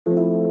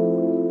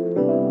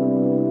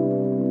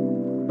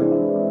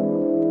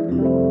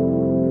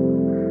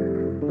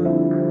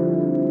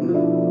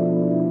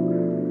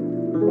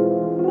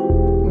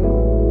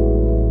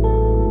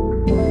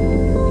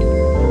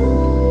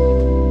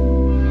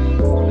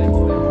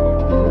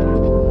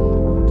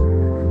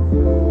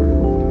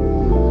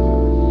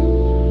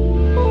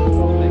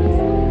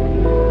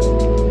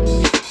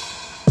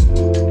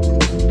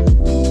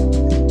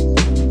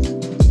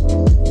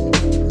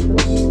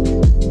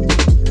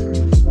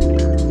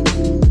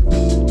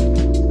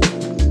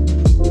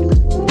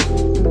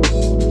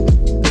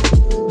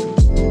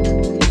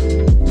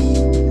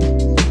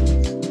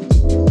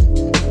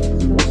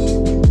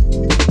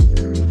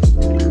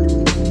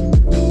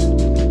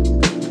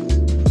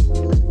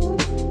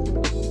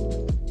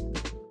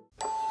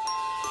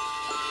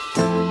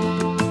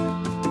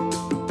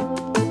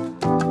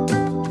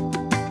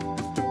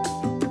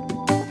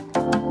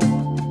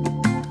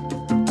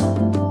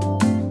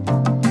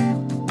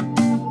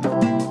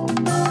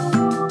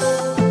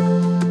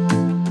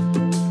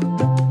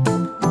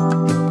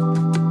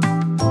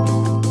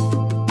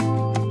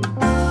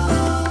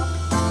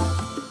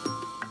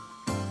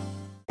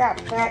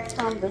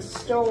the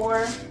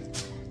store.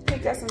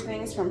 Picked up some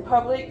things from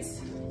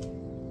Publix.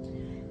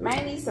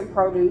 Mainly some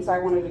produce. I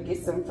wanted to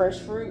get some fresh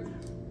fruit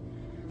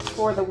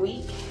for the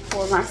week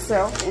for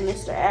myself and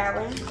Mr.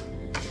 Allen.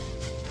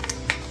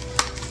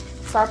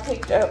 So I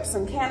picked up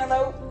some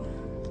cantaloupe.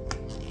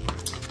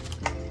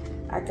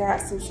 I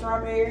got some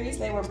strawberries.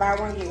 They were buy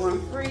one, get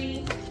one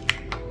free.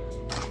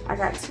 I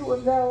got 2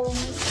 of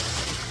those.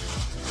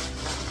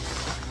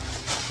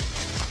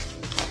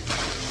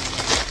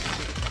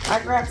 I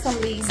grabbed some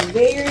of these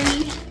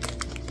berry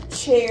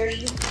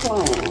cherry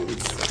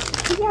plums.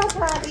 Y'all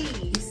try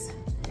these.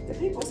 The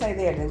people say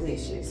they're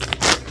delicious.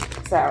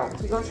 So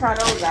we're gonna try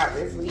those out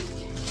this week.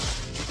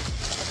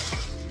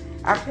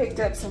 I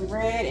picked up some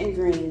red and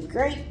green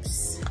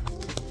grapes.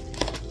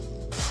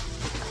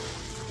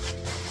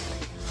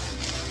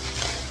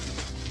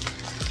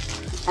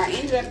 I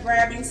ended up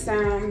grabbing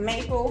some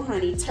maple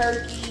honey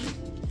turkey,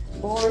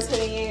 boar's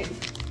head.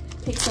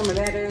 Pick some of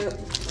that up.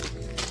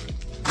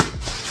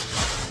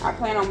 I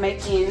plan on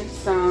making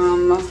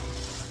some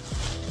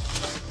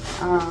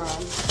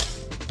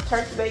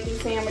turkey bacon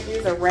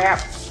sandwiches or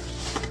wraps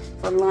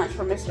for lunch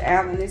for Mr.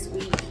 Allen this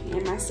week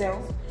and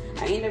myself.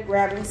 I ended up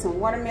grabbing some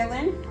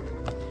watermelon.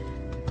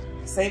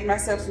 Saved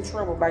myself some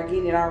trouble by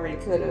getting it already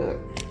cut up.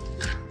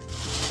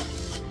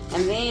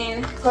 And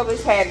then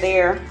Publix had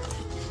their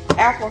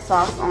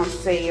applesauce on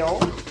sale.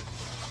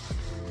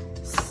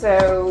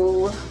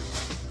 So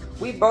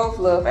we both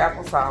love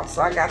applesauce.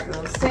 So I got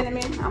the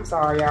cinnamon. I'm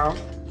sorry, y'all.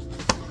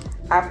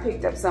 I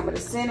picked up some of the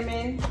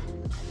cinnamon.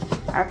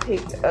 I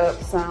picked up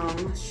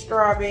some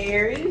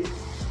strawberry.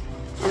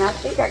 And I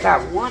think I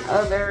got one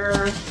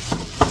other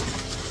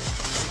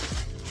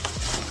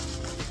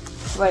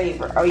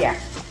flavor. Oh yeah,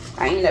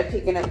 I ended up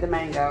picking up the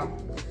mango.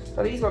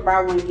 So these were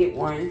buy one, get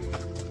one.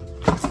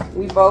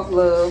 We both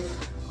love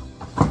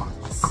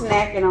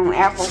snacking on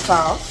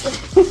applesauce.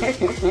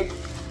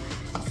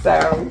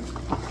 So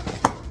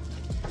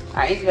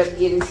I ended up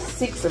getting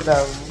 6 of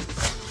those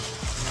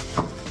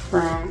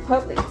from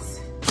Publix.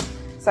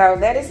 So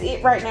that is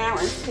it right now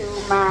until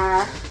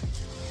my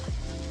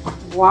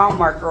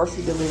Walmart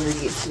grocery delivery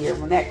gets here.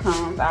 When that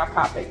comes, I'll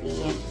pop it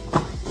in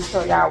and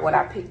show y'all what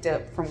I picked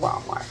up from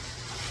Walmart.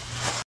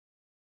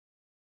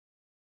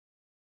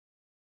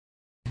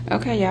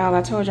 Okay, y'all,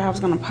 I told y'all I was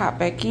gonna pop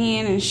back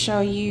in and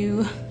show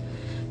you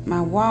my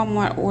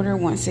Walmart order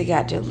once it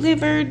got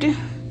delivered.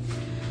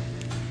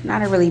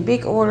 Not a really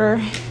big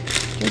order,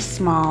 just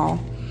small.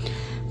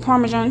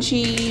 Parmesan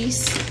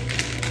cheese,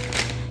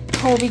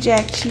 Colby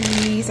Jack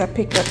cheese. I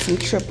picked up some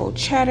triple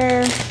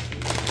cheddar.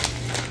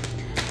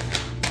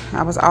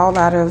 I was all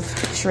out of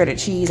shredded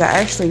cheese. I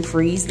actually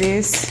freeze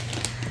this.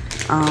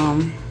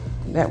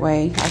 That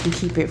way I can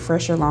keep it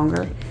fresher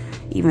longer.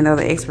 Even though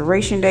the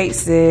expiration date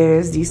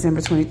says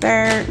December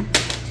 23rd.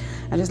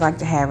 I just like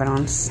to have it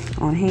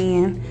on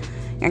hand.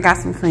 I got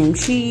some cream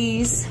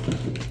cheese.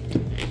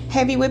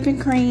 Heavy whipping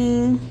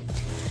cream.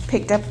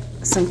 Picked up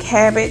some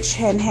cabbage.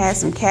 Hadn't had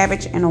some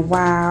cabbage in a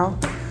while.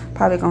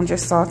 Probably gonna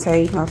just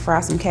saute or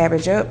fry some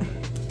cabbage up.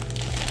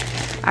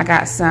 I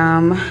got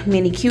some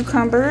mini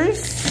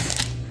cucumbers.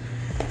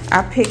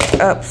 I picked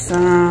up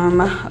some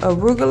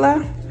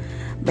arugula,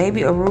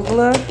 baby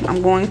arugula.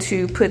 I'm going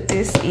to put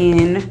this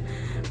in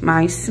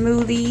my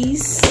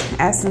smoothies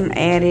as some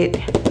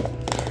added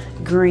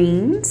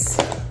greens.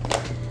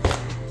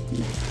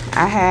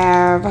 I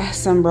have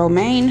some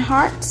romaine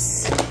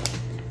hearts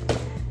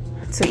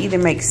to either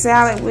make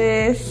salad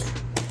with,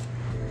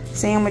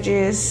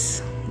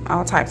 sandwiches,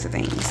 all types of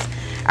things.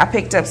 I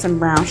picked up some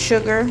brown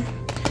sugar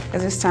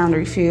because it's time to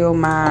refill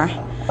my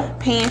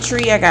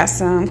pantry. I got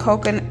some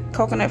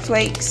coconut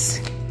flakes,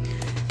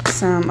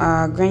 some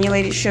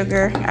granulated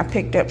sugar. I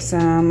picked up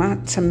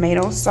some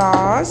tomato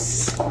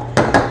sauce.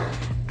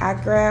 I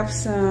grabbed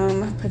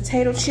some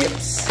potato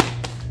chips,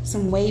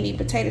 some wavy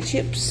potato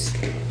chips.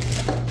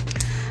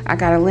 I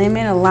got a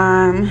lemon, a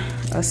lime,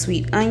 a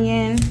sweet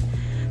onion.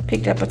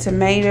 Picked up a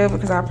tomato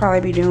because I'll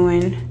probably be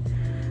doing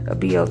a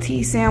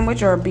BLT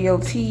sandwich or a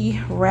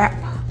BLT wrap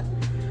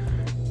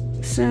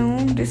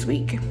soon this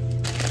week.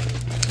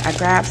 I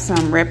grabbed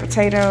some red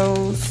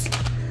potatoes.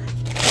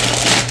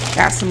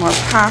 Got some more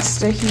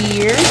pasta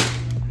here.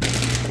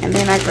 And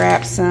then I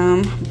grabbed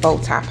some bow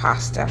tie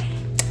pasta.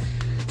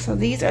 So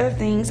these are the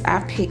things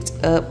I picked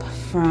up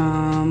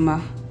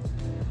from,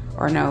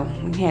 or no,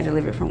 we had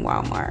delivered from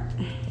Walmart.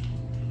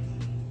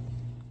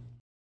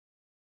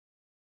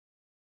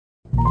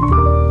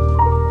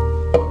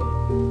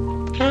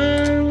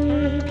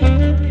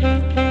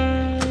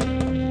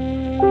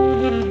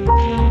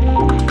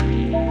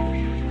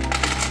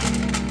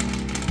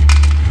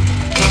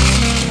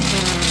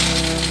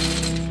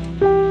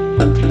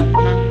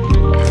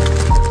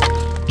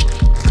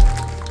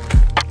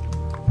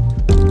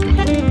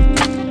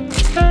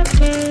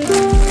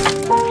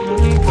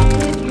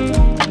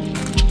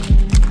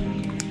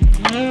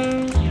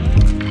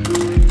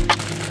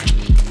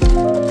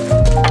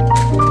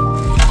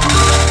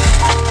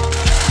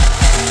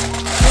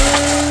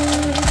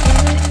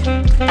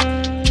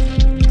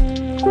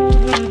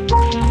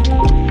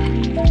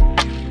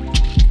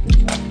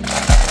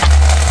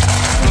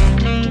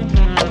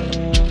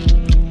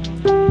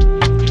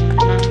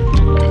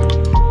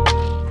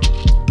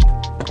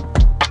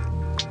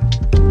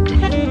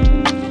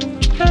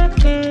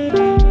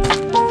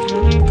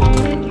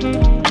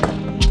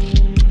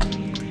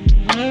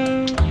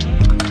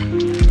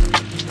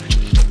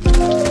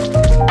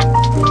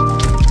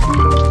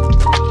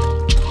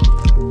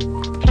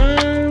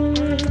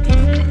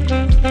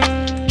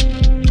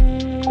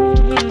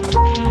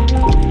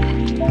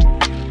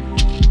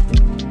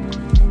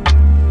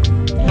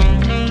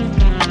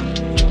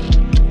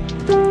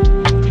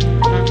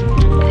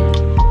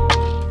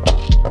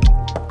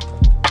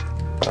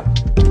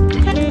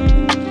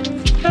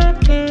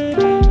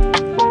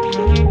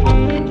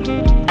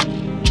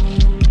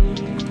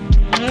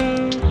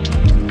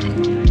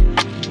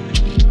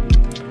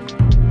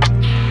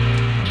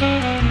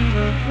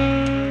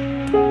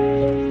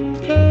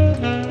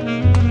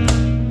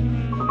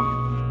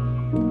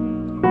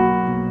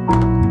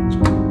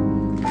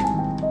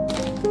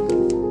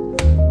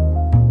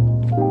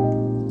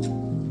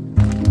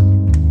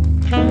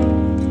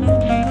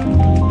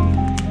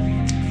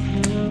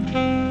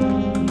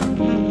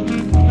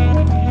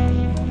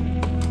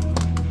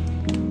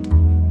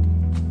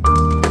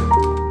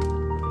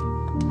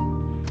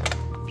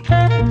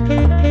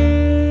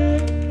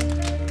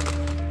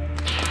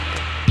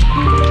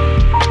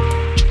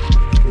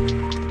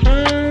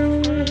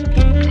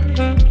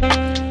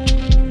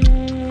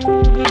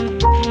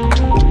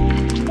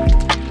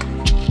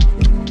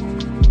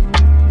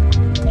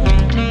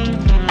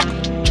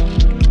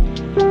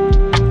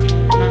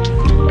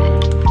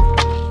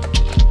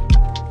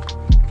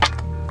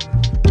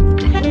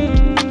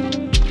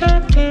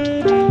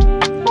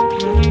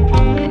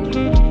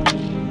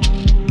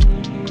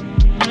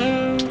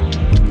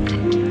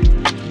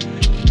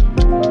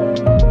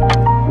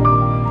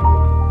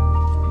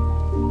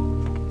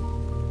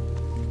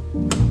 So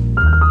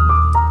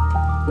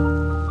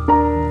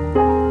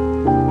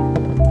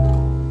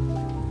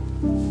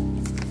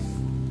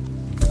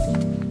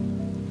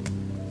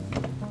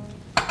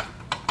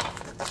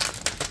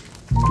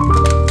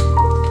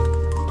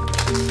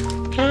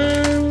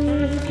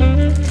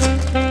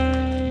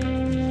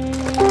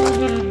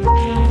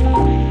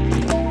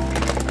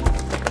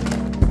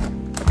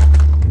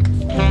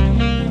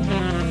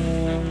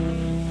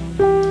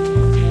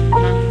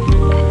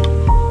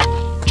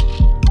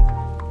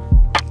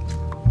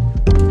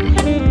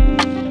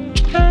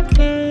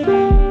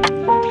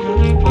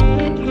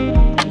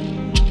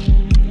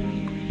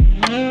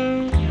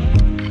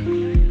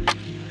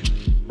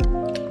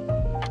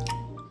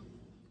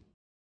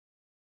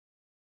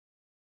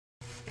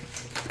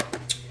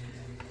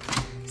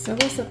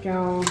what's up,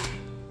 y'all?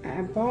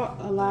 I bought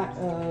a lot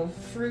of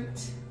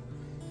fruit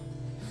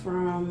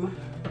from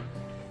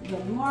the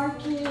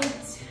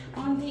market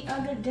on the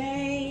other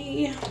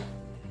day,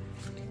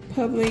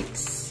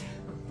 Publix,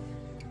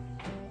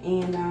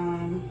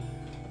 and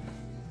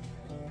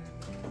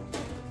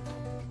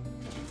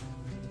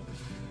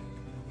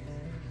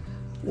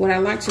what I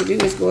like to do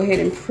is go ahead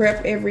and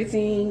prep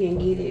everything and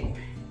get it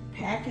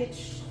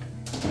packaged.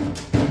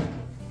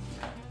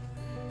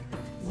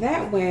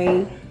 That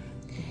way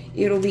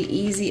it'll be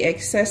easy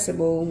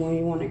accessible when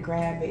you want to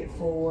grab it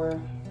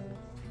for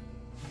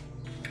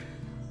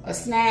a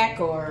snack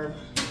or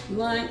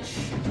lunch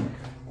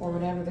or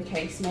whatever the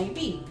case may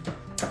be.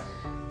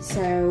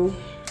 So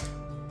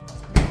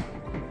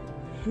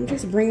I'm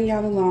just bringing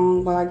y'all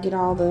along while I get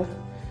all the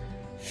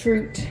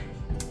fruit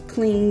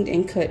cleaned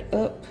and cut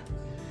up.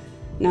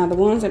 Now the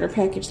ones that are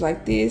packaged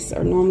like this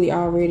are normally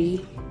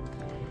already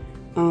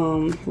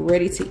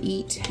ready to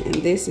eat, and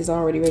this is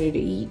already ready to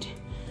eat.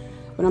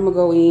 But I'm gonna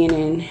go in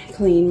and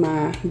clean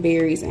my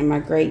berries and my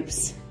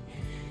grapes,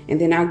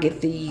 and then I'll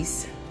get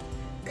these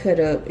cut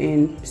up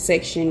and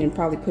sectioned and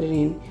probably put it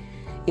in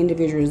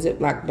individual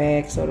Ziploc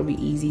bags so it'll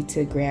be easy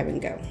to grab and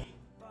go.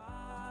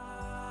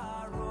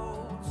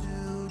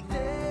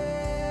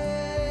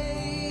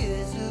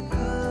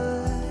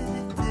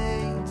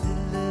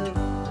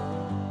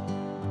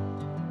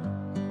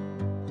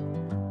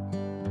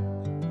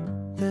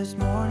 This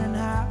morning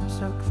has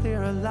so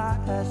clear a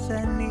light as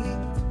any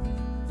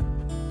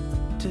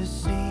to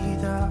see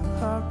the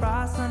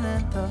horizon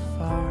and the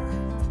far.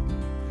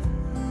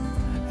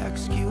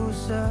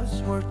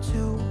 Excuses were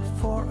 2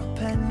 for a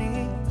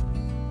penny,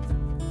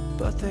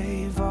 but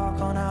they've all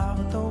gone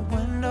out the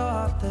window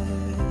of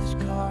this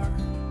car.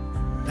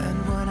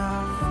 And when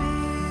I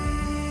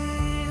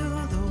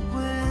feel the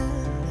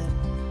wind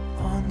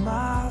on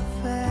my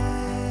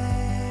face,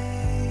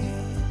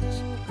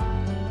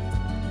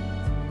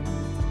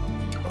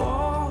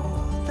 all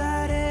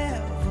that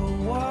ever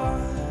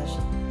was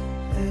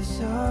is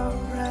a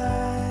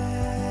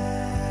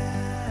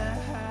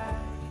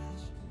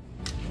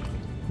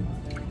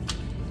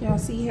Y'all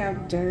see how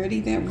dirty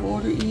that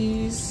water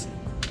is?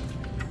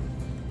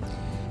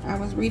 I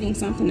was reading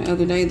something the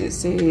other day that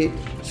said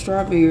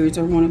strawberries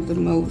are one of the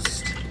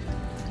most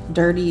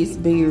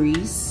dirtiest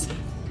berries.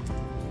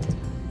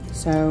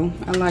 So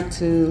I like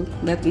to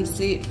let them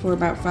sit for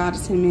about 5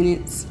 to 10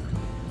 minutes,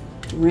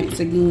 rinse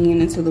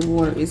again until the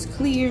water is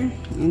clear,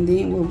 and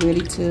then we're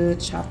ready to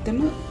chop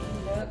them up.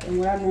 And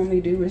what I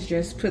normally do is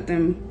just put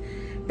them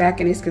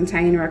back in this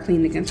container. I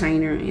clean the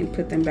container and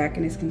put them back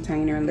in this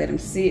container and let them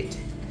sit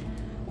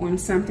on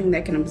something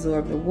that can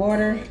absorb the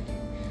water.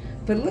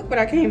 But look what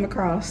I came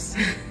across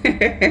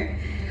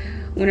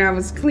when I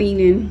was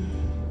cleaning.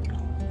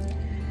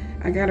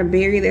 I got a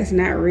berry that's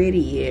not ready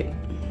yet.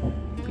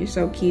 It's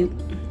so cute.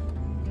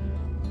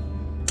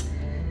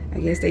 I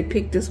guess they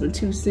picked this one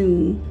too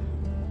soon.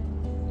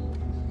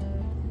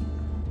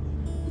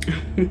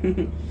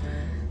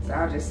 So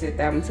I'll just set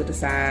that one to the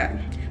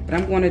side. But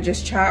I'm going to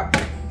just cut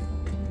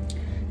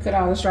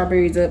all the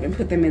strawberries up and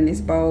put them in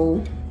this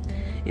bowl.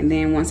 And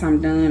then once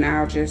I'm done,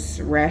 I'll just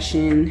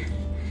ration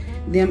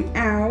them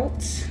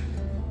out.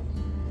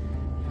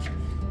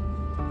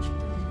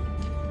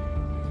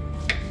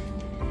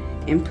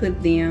 And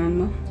put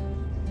them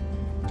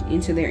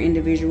into their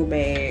individual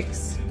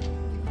bags.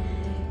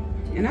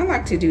 And I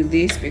like to do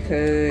this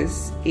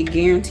because it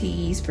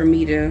guarantees for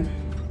me to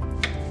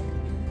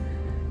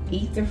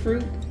eat the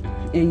fruit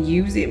and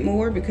use it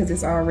more because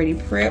it's already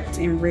prepped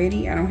and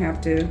ready. I don't have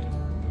to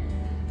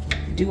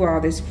do all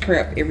this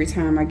prep every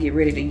time I get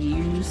ready to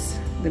use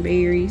the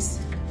berries.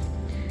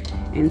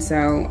 And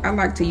so I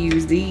like to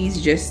use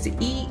these just to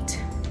eat,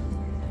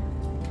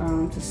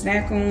 to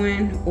snack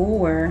on,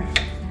 or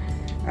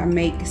I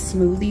make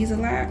smoothies a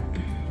lot,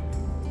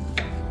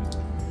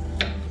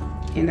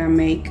 and I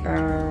make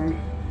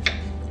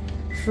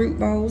fruit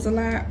bowls a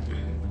lot.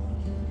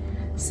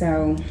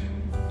 So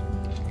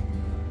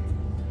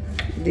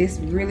this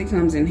really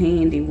comes in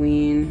handy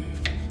when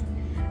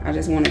I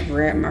just want to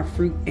grab my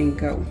fruit and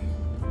go.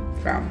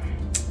 So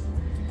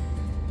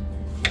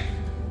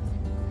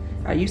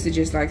I used to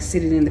just like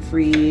sit it in the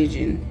fridge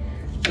and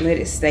let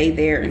it stay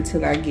there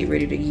until I get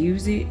ready to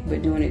use it.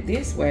 But doing it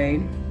this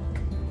way,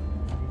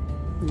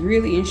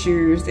 really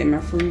ensures that my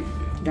fruit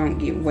don't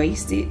get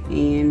wasted,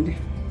 and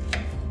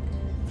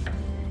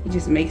it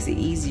just makes it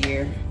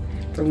easier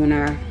for when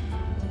I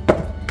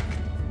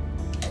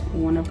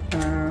want to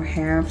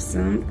have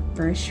some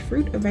fresh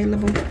fruit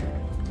available.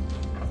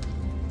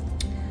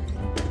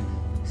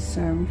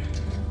 So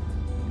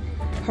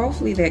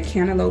hopefully that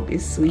cantaloupe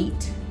is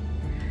sweet.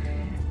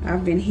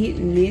 I've been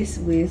hitting this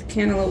with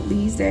cantaloupe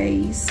these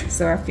days,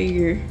 so I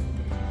figure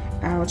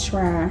I'll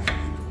try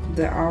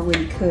the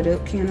already cut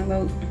up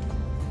cantaloupe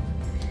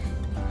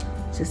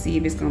to see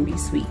if it's gonna be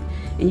sweet.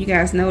 And you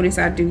guys notice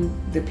I do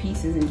the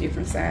pieces in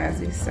different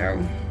sizes,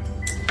 so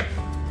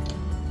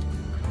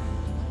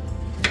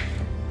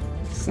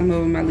some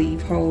of them I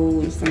leave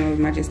whole and some of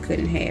them I just cut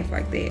in half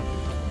like that.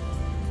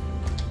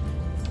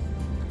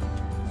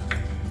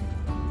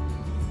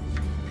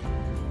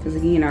 Because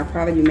again, I'll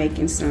probably be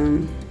making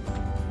some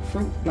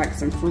fruit, like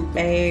some fruit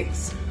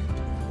bags.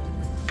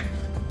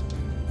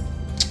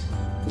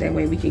 That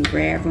way we can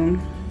grab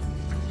them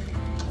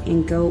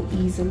and go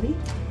easily.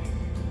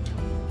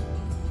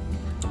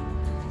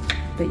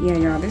 But yeah,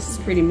 y'all, this is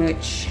pretty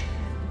much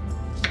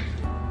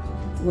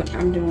what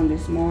I'm doing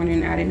this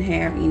morning. I didn't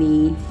have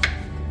any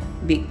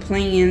big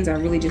plans. I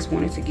really just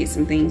wanted to get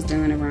some things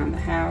done around the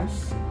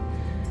house.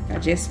 I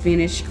just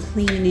finished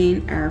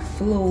cleaning our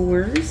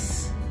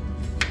floors.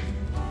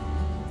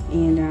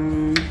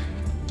 And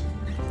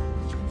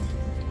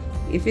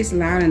if it's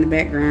loud in the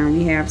background,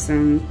 we have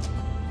some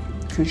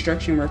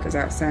construction workers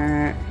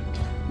outside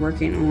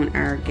working on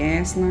our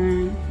gas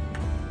line.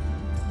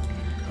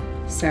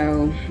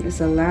 So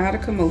it's a lot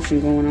of commotion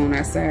going on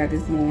outside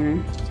this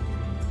morning.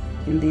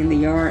 And then the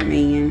yard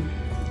man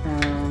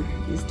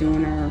is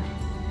doing our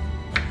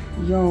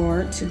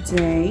yard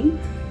today.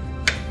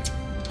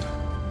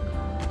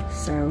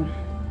 So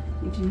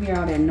if you hear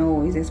all that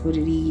noise, that's what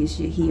it is.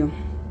 You hear.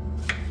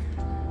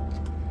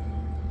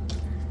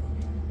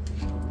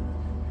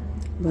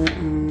 But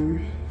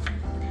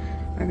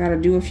I gotta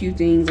do a few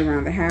things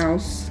around the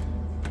house,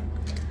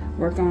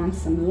 work on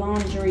some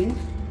laundry,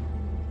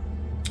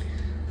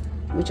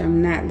 which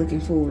I'm not looking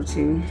forward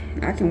to.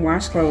 I can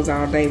wash clothes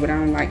all day, but I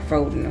don't like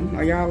folding them.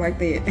 Are y'all like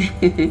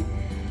that?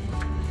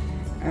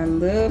 I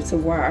love to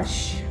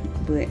wash,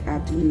 but I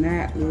do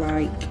not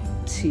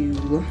like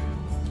to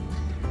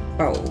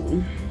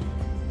fold.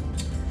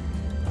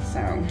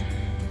 So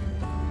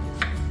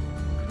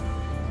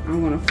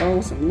I'm gonna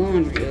fold some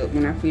laundry up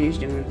when I finish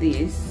doing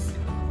this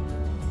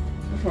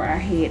before I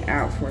head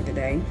out for the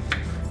day.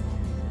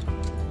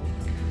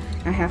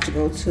 I have to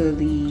go to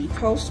the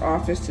post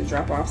office to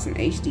drop off some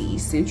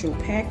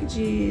HDessentials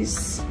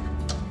packages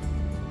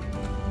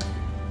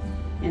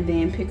and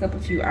then pick up a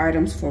few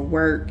items for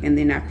work, and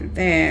then after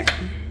that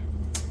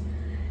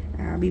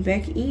I'll be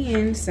back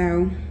in.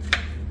 So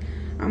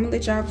I'm gonna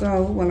let y'all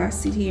go while I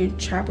sit here and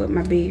chop up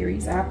my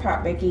berries. I'll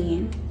pop back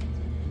in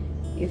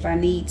if I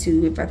need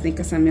to, if I think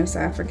of something else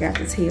I forgot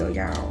to tell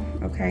y'all,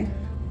 okay?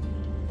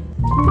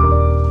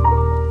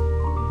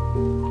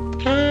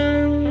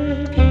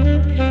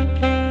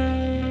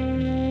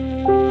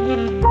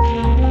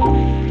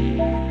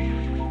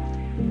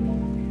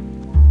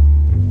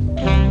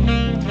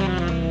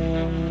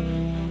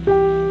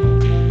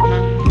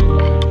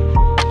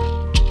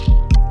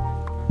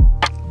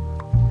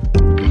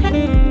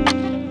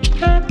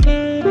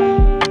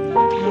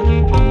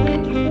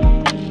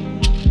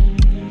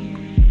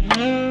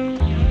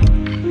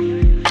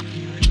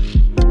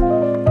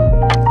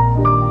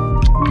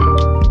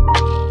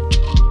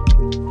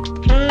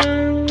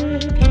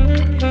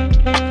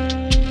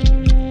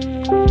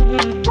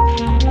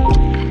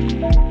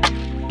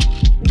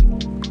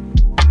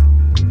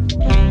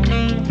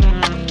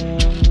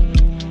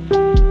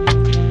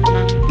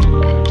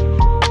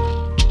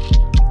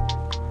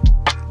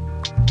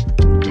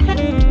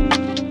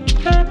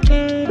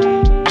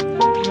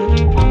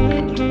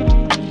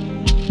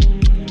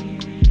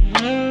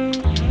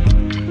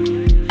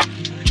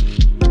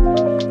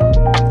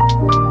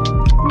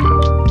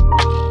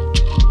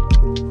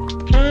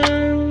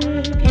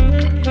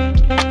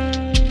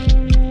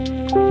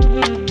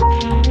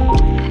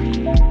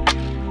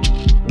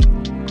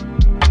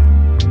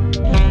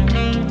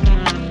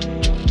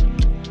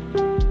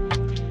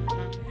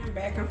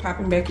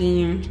 Back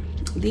in.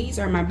 These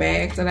are my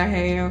bags that I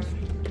have.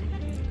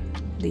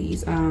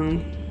 These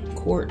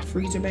quart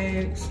freezer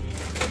bags.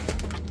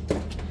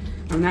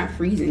 I'm not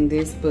freezing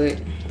this,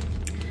 but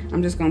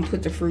I'm just gonna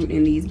put the fruit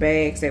in these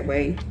bags. That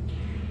way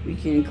we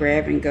can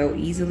grab and go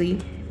easily.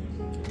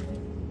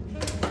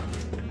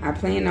 I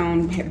plan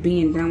on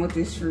being done with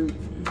this fruit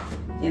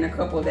in a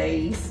couple of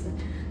days,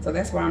 so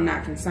that's why I'm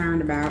not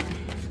concerned about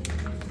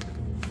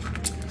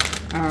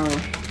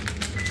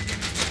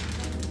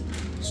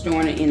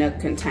storing it in a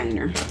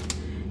container.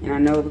 And I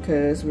know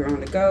because we're on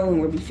the go and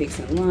we'll be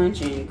fixing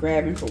lunch and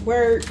grabbing for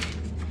work,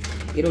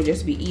 it'll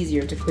just be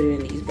easier to put it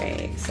in these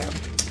bags. So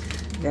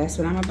that's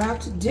what I'm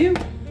about to do.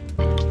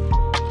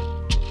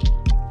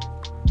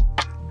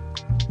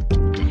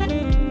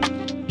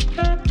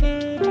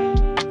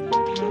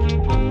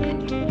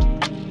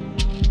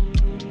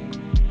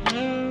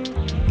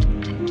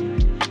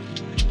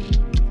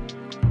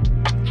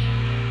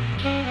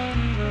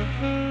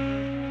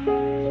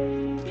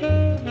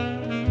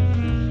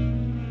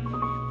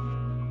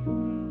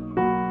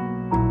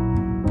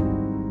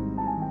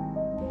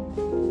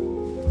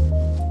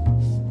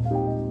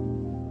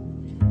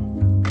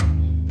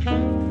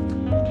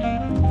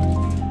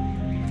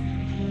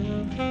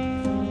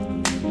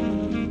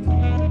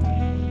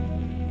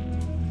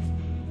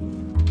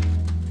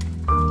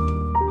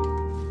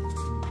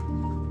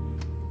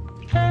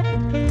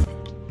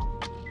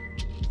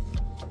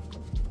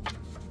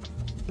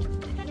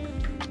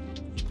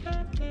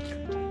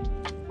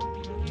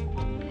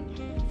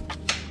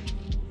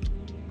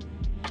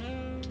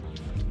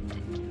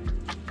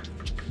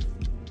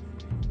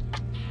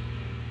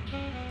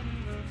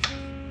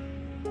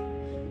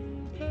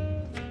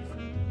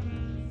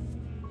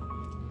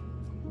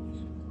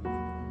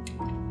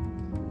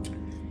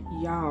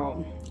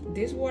 Y'all,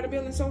 this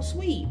watermelon is so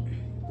sweet.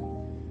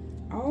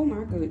 Oh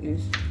my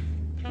goodness.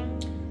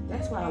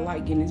 That's why I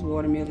like getting this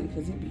watermelon,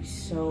 because it be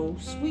so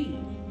sweet.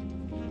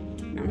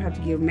 I'm gonna have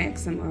to give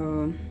Max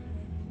some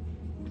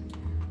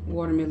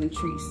watermelon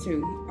treats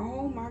too.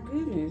 Oh my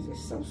goodness,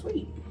 it's so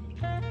sweet.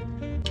 I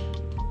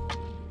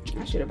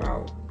should have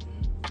bought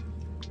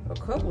a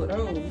couple of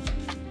those.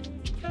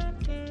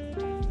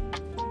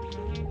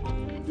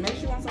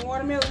 Max, you want some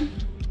watermelon?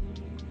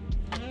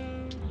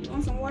 You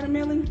want some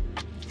watermelon?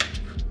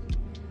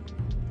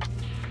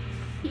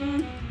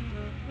 You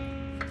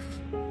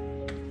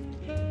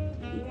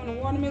want a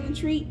watermelon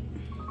treat?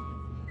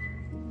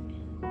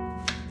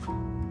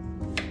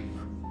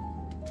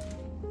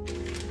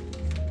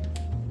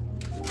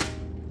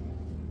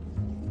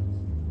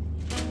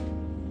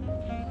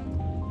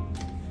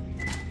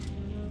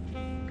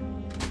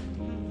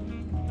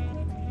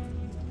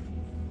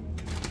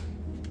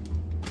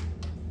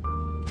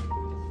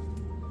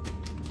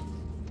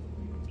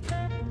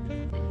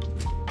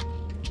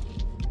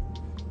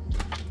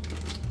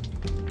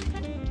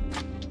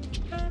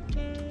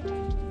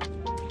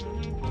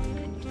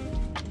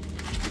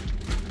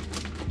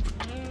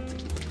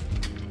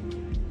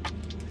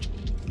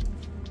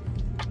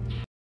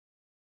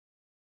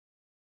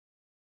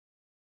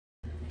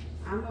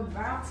 I'm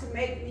about to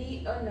make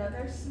me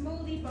another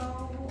smoothie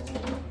bowl.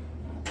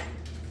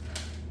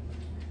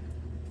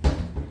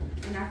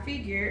 And I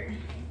figured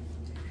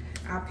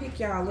I'll pick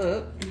y'all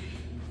up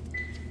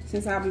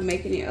since I'll be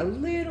making it a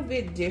little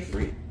bit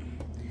different.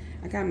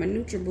 I got my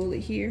NutriBullet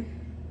here.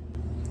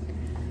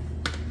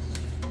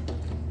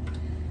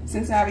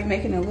 Since I'll be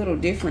making it a little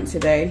different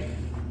today,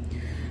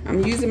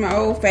 I'm using my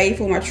Old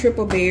Faithful, my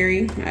triple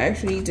berry. I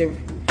actually need to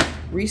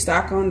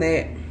restock on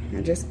that.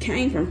 I just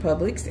came from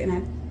Publix and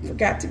I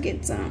forgot to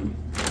get some.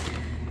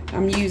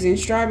 I'm using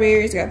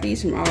strawberries, got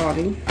these from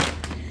Aldi.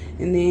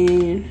 And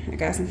then I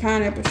got some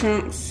pineapple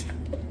chunks.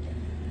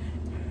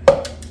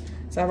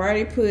 So I've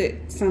already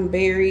put some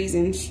berries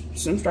and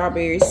some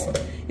strawberries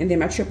and then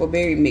my triple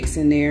berry mix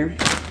in there.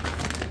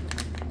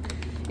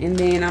 And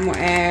then I'm gonna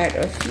add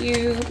a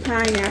few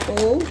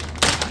pineapple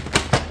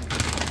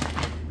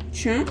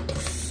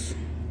chunks.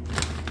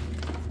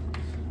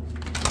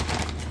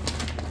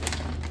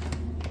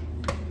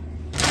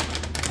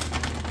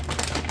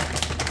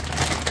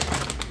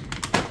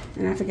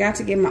 And I forgot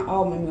to get my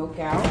almond milk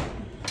out.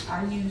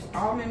 I use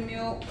almond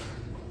milk,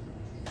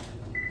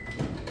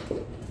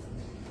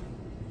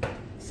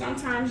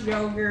 sometimes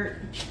yogurt,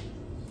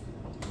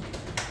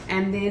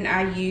 and then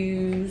I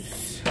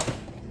use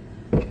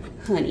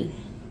honey.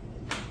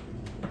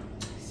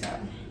 So,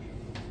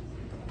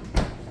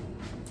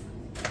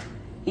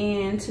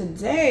 and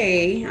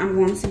today I'm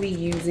going to be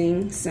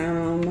using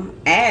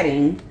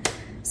adding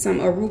some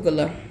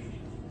arugula.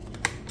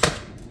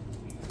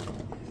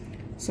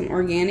 Some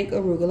organic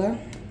arugula.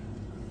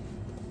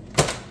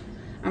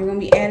 I'm going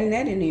to be adding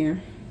that in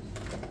there.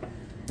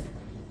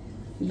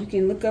 You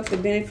can look up the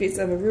benefits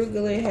of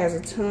arugula. It has a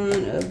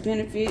ton of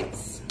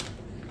benefits.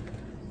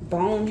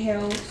 Bone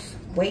health,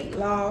 weight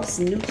loss,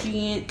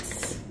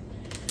 nutrients,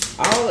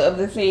 all of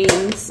the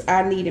things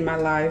I need in my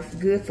life.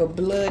 Good for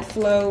blood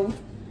flow,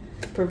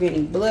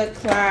 preventing blood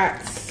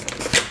clots,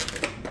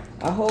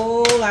 a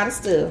whole lot of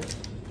stuff.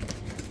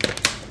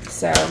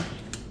 So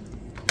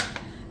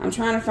I'm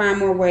trying to find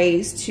more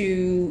ways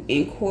to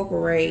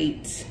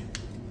incorporate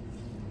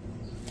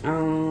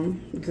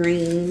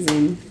greens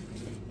and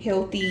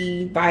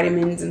healthy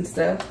vitamins and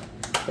stuff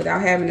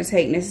without having to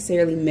take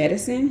necessarily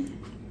medicine.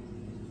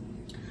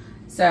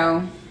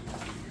 So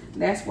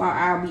that's why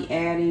I'll be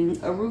adding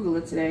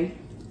arugula today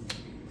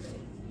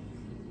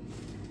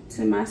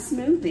to my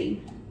smoothie.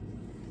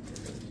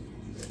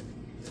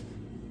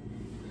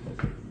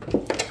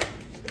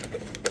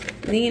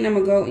 Then I'm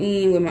gonna go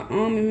in with my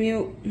almond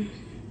milk.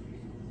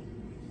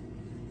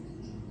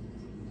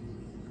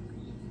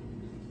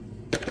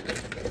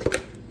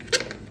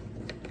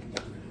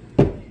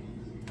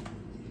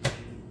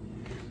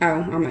 Oh,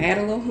 I'm gonna add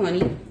a little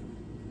honey.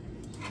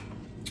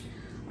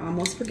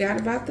 Almost forgot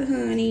about the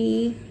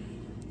honey.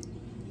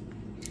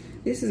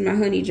 This is my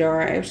honey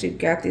jar. I actually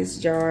got this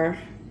jar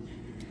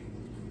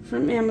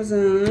from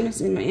Amazon. It's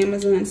in my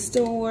Amazon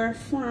store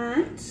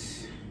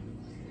front.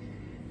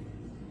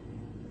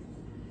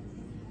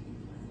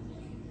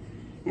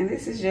 And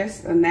this is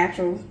just a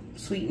natural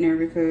sweetener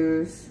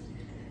because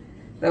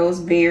those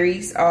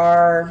berries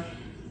are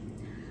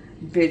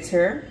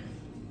bitter.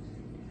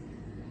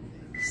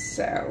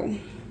 So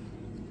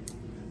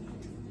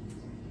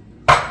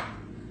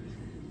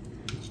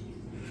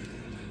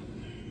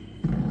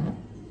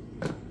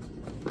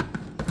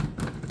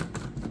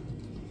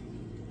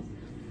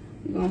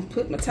we're gonna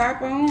put my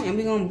top on and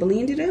we're gonna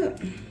blend it up.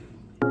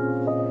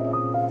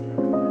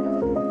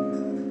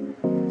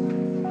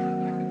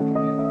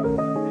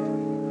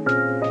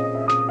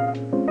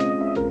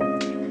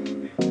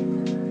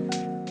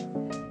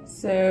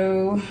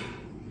 So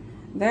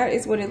that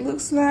is what it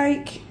looks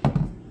like.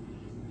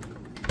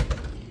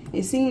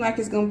 It seems like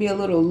it's gonna be a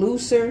little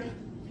looser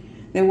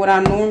than what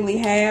I normally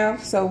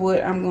have. So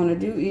what I'm going to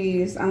do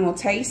is I'm going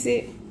to taste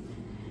it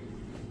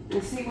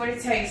and see what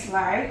it tastes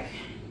like.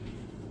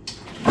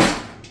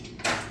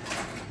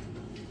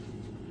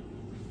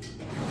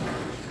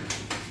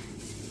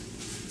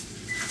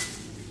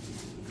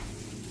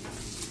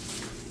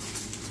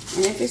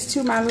 And if it's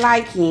to my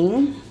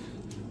liking,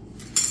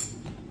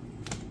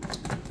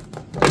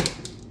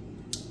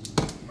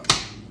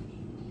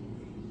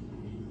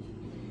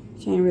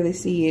 can't really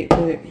see it,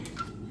 but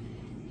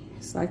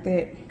it's like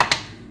that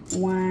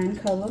wine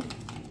color.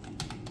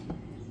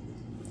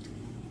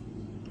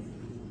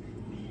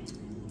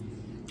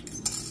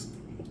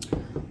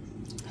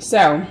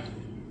 So,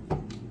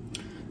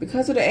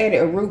 because of the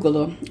added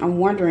arugula, I'm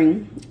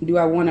wondering, do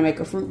I want to make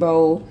a fruit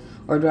bowl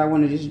or do I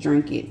want to just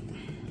drink it?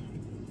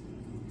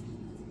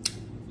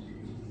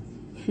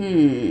 Let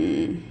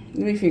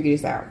me figure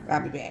this out.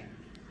 I'll be back.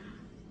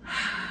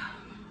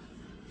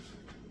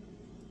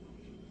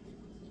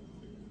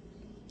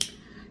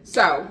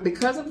 So,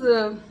 because of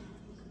the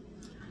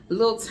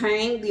little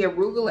tang the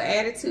arugula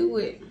added to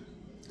it,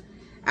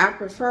 I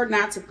prefer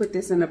not to put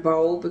this in a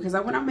bowl, because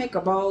when I make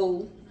a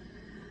bowl,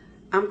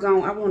 I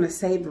want to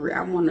savor it.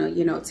 I want to,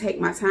 you know, take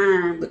my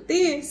time. But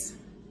this,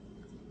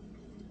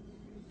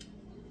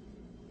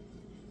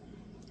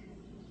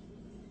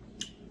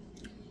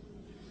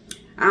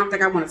 I don't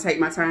think I want to take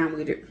my time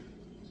with it.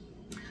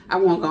 I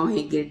want to go ahead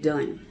and get it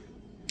done.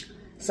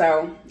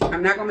 So,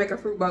 I'm not going to make a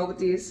fruit bowl with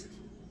this.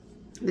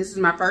 This is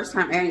my first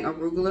time adding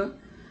arugula.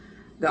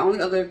 The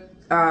only other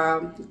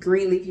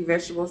green leafy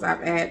vegetables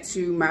I've added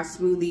to my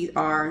smoothies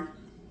are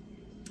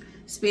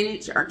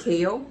spinach or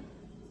kale.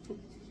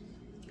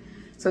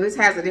 So this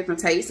has a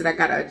different taste that I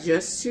gotta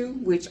adjust to,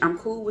 which I'm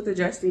cool with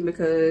adjusting,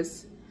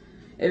 because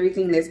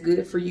everything that's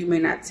good for you may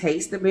not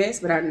taste the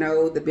best, but I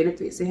know the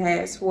benefits it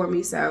has for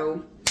me.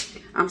 So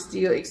I'm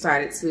still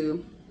excited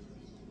to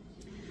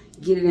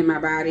get it in my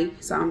body.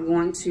 So I'm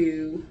going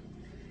to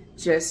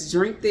just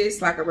drink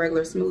this like a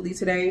regular smoothie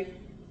today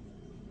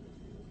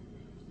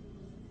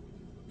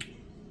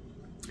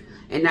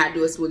and not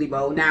do a smoothie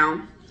bowl.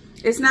 Now,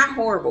 it's not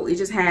horrible. It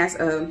just has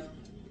a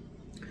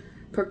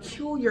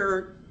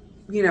peculiar,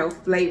 you know,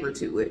 flavor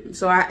to it.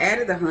 So I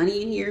added the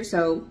honey in here,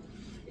 so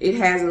it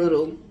has a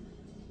little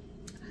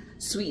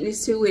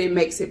sweetness to it. It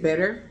makes it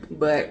better,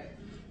 but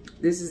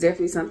this is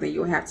definitely something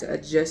you'll have to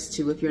adjust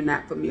to if you're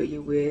not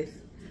familiar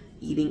with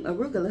eating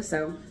arugula.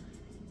 So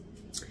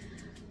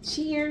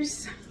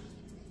cheers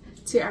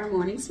to our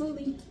morning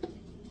smoothie.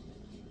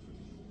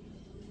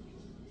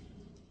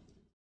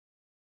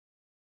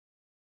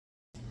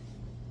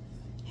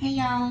 Hey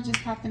y'all,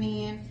 just popping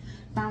in.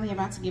 Finally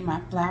about to get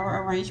my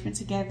flower arrangement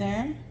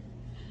together.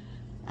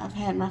 I've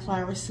had my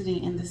flowers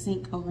sitting in the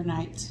sink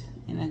overnight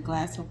in a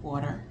glass of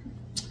water.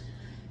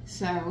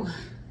 So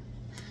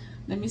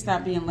let me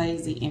stop being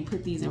lazy and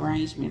put these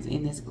arrangements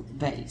in this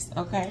vase,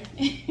 okay?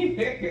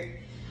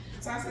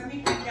 So let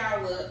me pick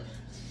y'all up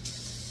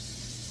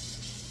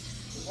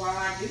while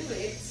I do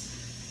it.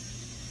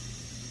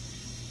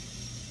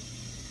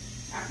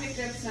 I picked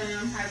up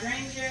some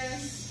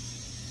hydrangeas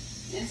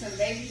and some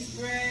baby's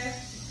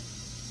breath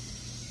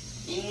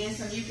and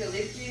some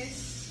eucalyptus,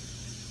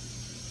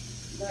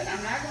 but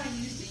I'm not going to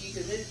use the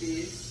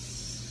eucalyptus.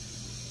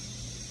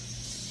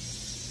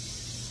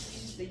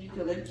 The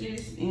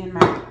eucalyptus in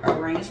my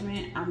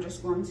arrangement. I'm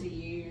just going to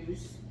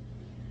use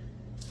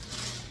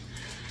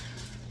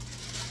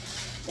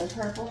the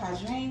purple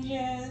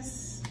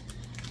hydrangeas,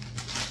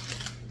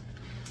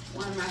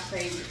 one of my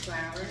favorite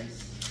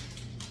flowers,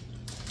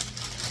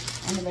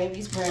 and the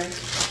baby's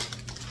breath.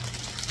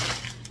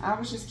 I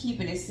was just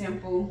keeping it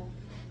simple,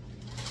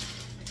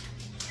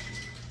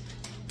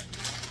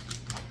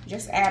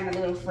 just adding a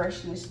little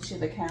freshness to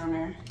the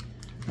counter.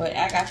 But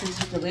I got this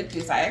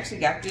eucalyptus. I actually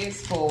got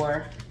this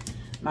for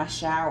my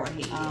shower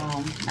head.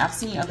 I've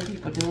seen other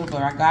people do it,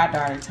 but our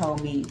goddaughter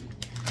told me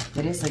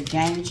that it's a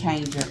game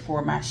changer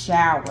for my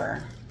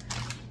shower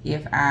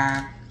if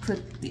I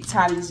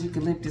tie these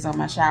eucalyptus on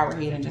my shower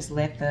head and just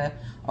let the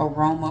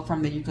aroma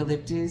from the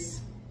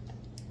eucalyptus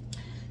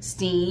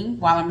steam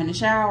while I'm in the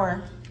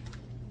shower.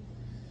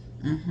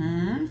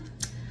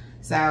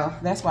 So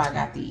that's why I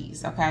got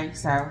these, okay?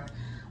 So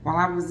while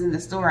I was in the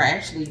store, I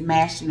actually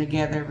mashed them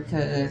together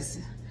because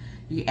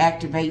you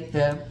activate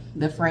the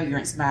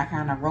fragrance by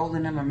kind of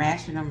rolling them or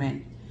mashing them,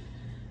 and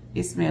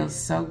it smells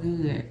so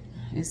good.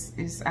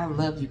 I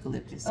love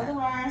eucalyptus.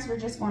 Otherwise, we're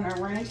just going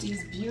to arrange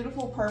these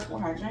beautiful purple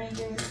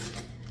hydrangeas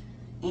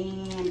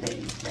and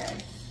baby's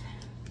breath.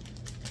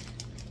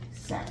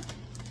 So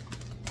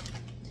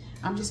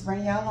I'm just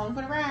bringing y'all along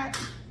for the ride.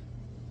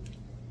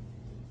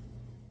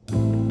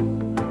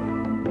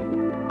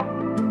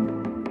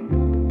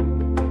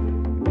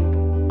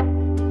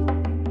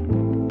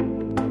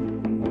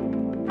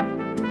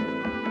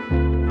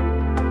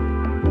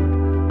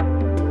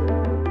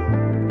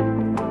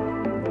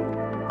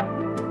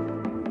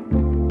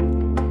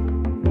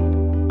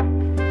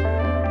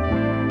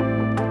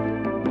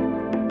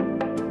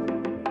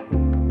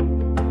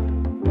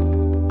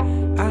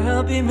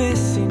 I'll be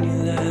missing you,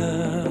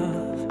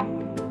 love.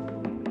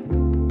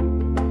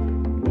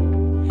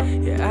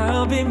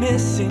 be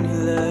missing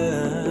your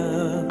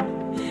love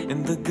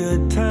and the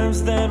good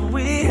times that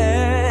we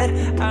had.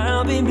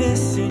 I'll be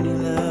missing your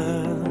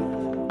love.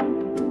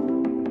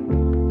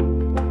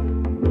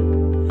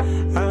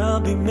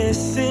 I'll be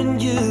missing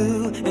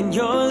you and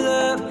your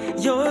love,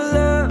 your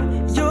love,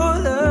 your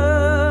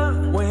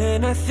love.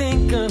 When I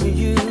think of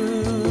you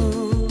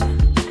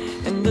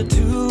and the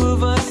two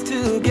of us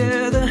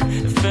together,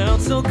 it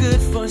felt so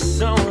good for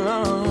so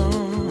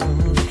long.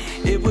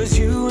 It was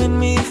you and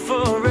me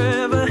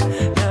forever.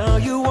 Now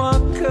you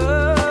walk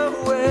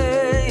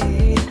away,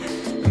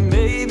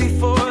 maybe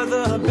for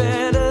the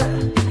better.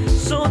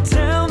 So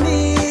tell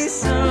me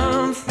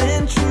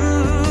something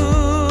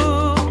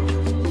true.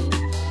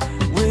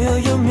 Will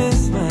you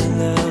miss my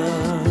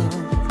love?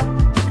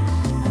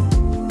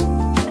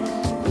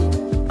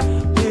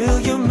 Will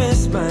you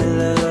miss my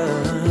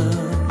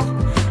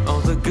love?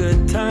 All the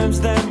good times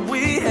that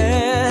we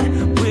had.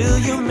 Will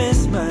you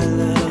miss my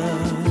love?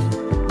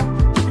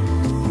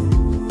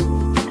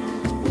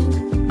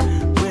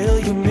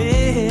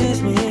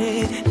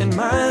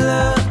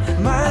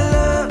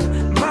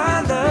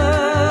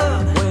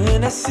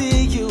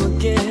 See you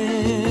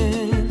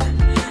again.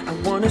 I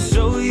wanna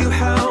show you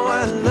how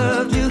I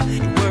loved you.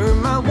 You were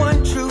my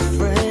one true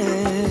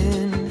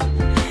friend,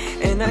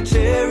 and I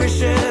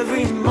cherish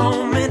every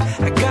moment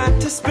I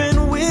got to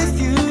spend with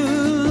you.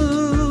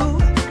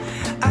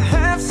 I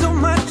have so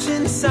much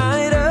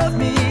inside of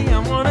me. I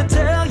wanna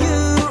tell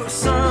you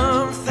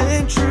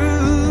something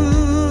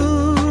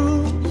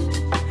true.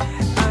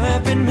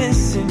 I've been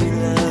missing your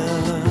love.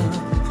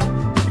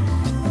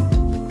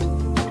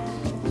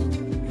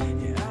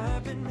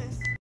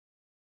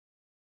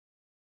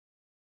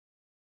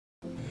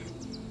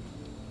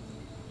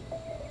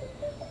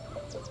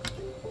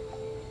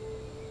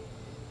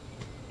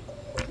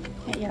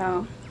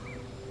 Y'all,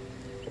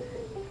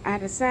 I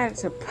decided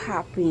to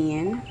pop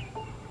in.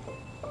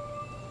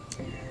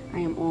 I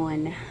am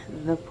on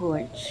the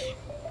porch.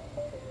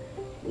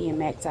 Me and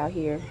Max out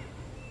here.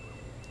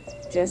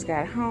 Just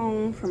got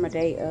home from a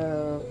day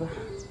of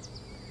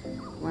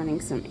running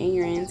some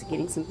errands,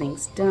 getting some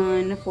things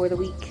done for the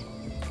week,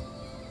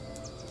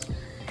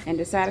 and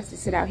decided to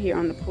sit out here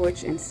on the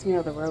porch and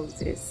smell the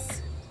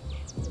roses.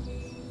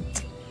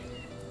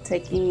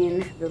 Take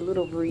in the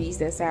little breeze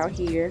that's out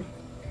here.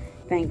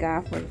 Thank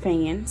God for the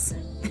fans.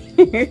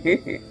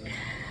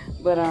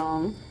 But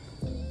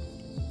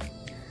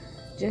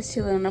just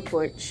chilling on the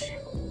porch.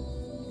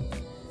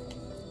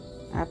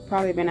 I've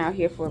probably been out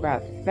here for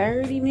about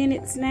 30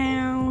 minutes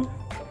now.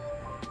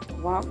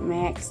 Walk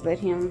Max, let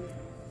him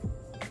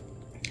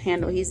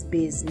handle his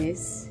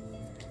business.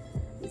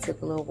 We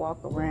took a little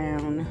walk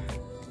around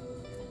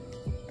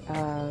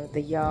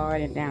the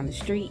yard and down the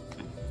street.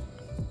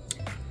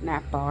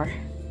 Not far,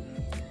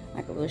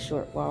 like a little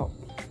short walk,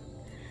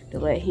 to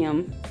let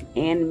him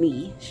and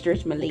me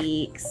stretch my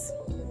legs.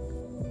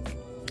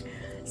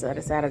 So I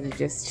decided to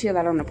just chill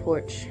out on the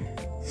porch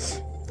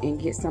and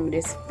get some of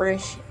this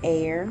fresh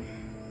air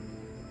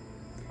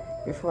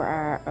before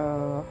I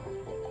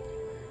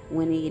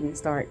went in and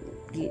start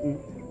getting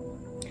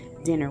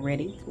dinner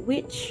ready,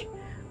 which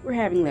we're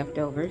having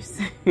leftovers.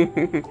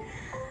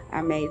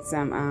 I made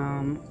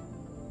some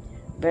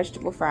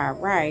vegetable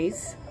fried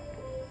rice,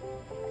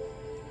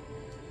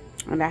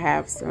 and I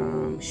have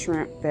some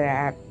shrimp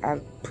that I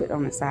put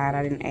on the side.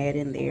 I didn't add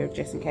in there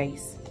just in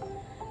case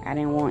I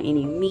didn't want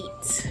any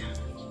meat.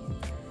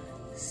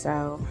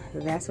 So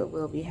that's what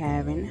we'll be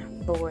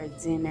having for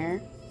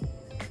dinner.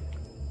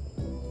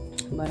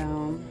 But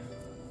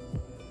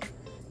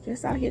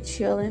just out here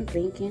chilling,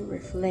 thinking,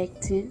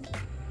 reflecting,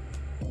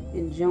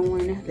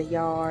 enjoying the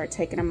yard,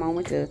 taking a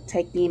moment to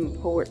take in the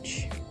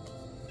porch.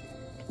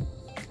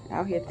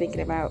 Out here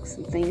thinking about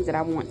some things that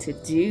I want to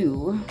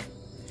do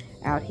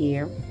out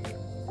here.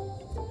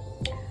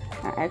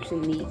 I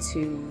actually need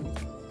to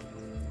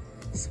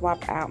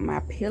swap out my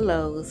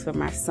pillows for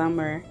my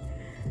summer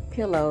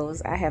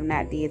pillows. I have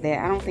not did that.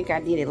 I don't think I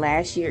did it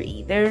last year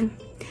either.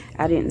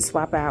 I didn't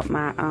swap out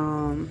my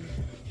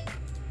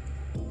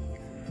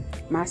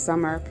my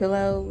summer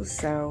pillows,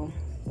 so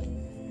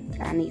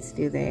I need to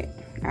do that.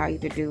 I'll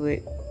either do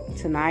it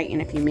tonight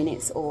in a few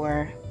minutes,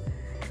 or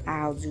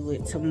I'll do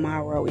it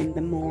tomorrow in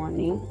the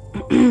morning.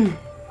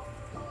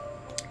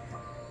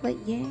 But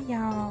yeah,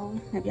 y'all,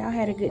 have y'all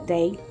had a good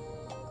day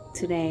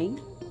today?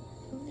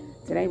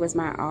 Today was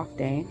my off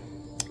day,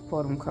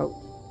 quote unquote.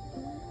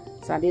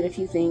 So I did a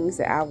few things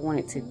that I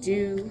wanted to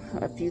do,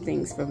 a few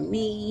things for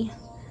me.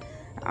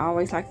 I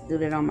always like to do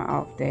that on my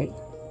off day.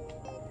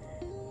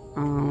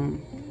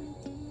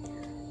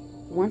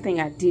 One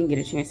thing I didn't get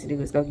a chance to do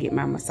is go get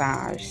my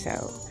massage, so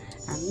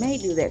I may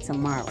do that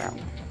tomorrow.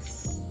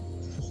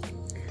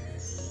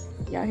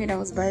 Y'all hear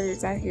those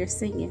birds out here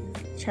singing,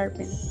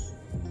 chirping?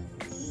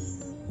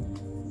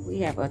 We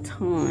have a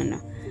ton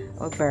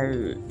of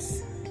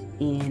birds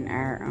in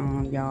our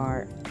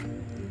yard.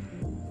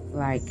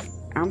 Like,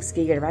 I'm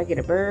scared if I get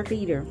a bird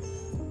feeder,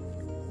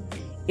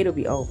 it'll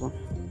be over.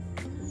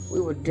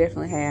 We will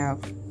definitely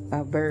have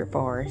a bird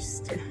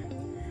forest.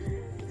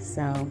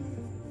 So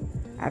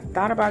I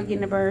thought about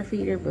getting a bird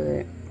feeder,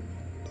 but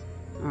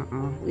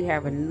We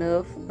have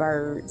enough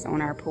birds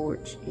on our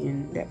porch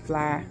and that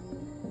fly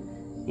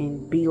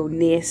and build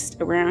nest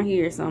around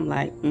here. So I'm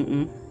like,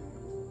 I'm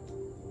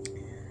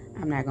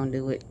not gonna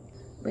do it.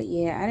 But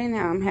yeah, I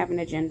didn't have an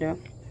agenda.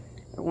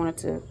 I wanted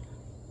to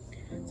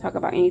talk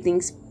about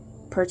anything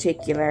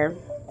particular.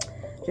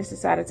 Just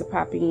decided to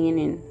pop in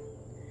and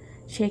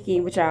check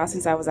in with y'all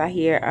since I was out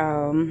here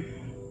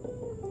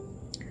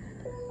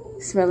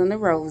smelling the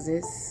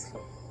roses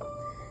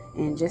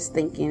and just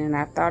thinking. And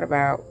I thought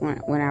about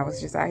when I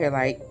was just out here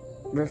like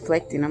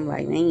reflecting. I'm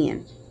like,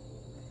 man,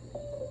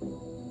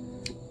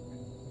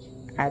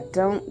 I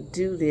don't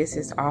do this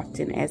as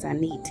often as I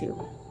need to,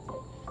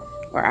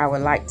 or I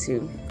would like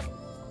to.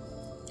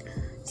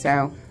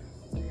 So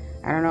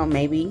I don't know,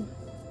 maybe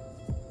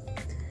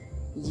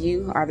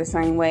you are the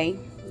same way.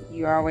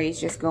 You're always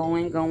just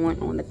going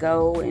on the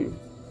go and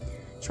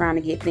trying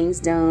to get things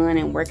done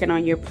and working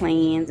on your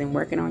plans and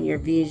working on your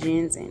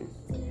visions and,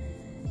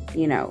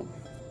 you know,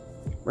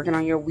 working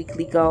on your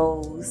weekly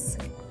goals,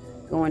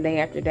 going day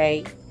after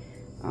day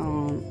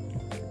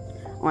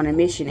on a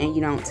mission, and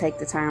you don't take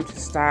the time to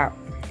stop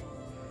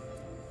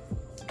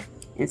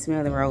and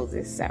smell the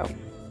roses. So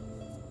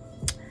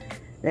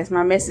that's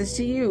my message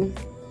to you.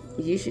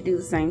 You should do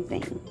the same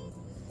thing.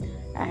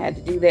 I had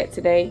to do that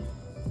today.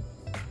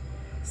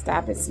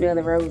 Stop and smell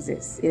the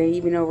roses. It ain't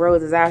even no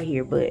roses out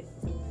here, but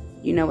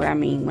you know what I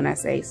mean when I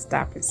say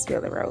stop and smell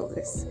the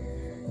roses.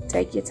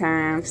 Take your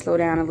time, slow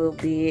down a little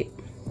bit.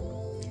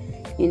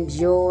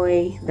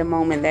 Enjoy the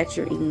moment that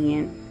you're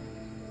in.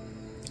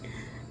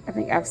 I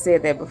think I've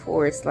said that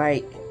before. It's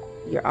like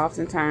you're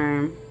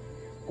oftentimes,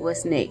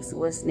 what's next?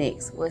 What's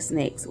next? What's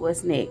next?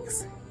 What's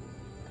next?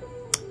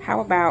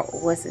 How about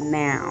what's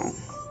now?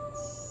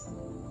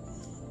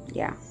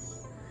 Yeah,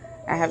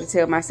 I have to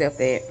tell myself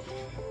that.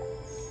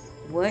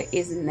 What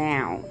is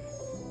now?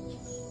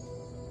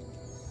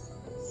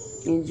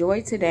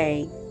 Enjoy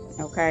today,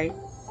 okay?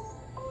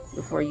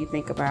 Before you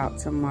think about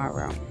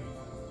tomorrow.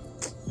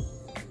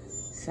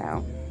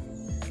 So,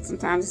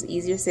 sometimes it's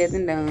easier said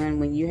than done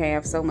when you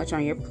have so much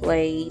on your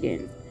plate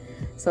and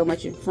so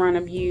much in front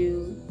of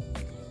you.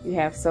 You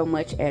have so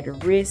much at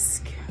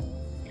risk.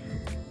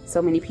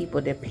 So many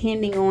people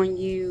depending on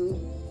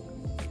you.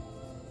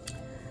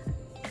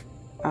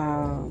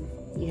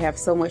 You have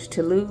so much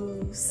to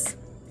lose.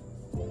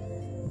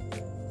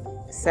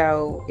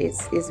 So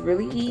it's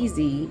really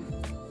easy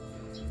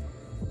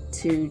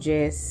to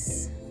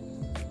just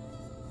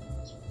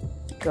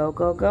go,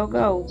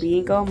 be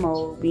in go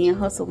mode, be in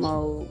hustle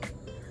mode.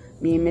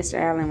 Me and Mr.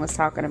 Allen was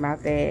talking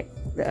about that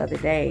the other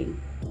day.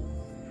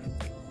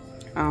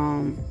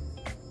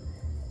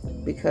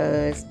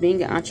 Because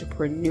being an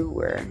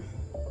entrepreneur,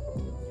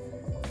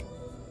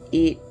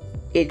 it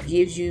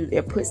gives you,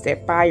 it puts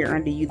that fire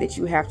under you that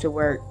you have to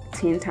work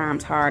 10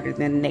 times harder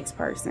than the next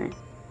person.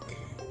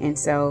 And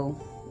so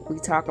we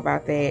talk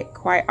about that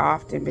quite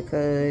often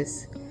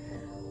because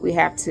we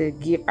have to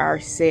give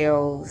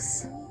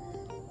ourselves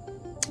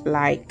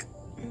like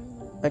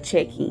a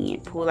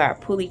check-in,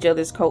 pull each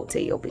other's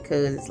coattail,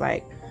 because it's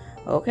like,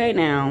 okay,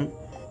 now,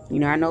 you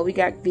know, I know we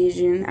got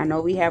vision, I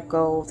know we have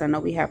goals, I know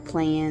we have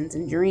plans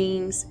and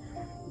dreams,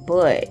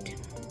 but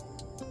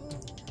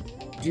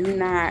do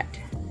not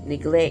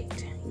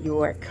neglect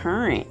your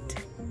current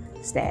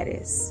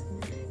status,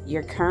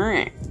 your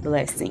current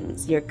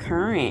blessings, your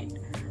current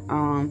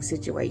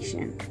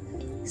situation.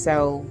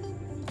 So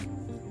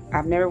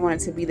I've never wanted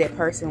to be that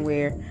person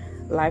where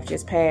life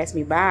just passed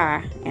me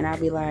by and I'll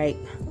be like,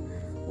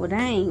 well,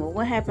 dang, well,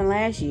 what happened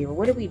last year?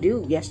 What did we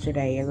do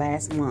yesterday or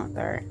last month?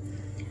 Or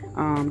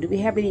do we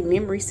have any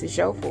memories to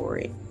show for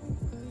it?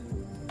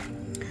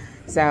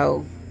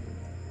 So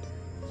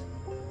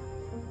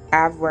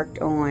I've worked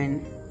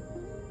on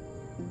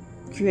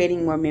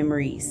creating more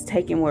memories,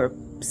 taking more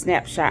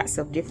snapshots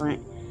of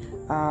different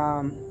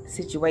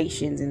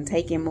situations, and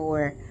taking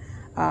more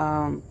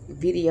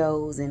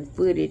videos and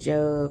footage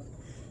of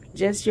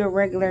just your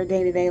regular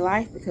day-to-day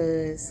life,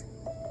 because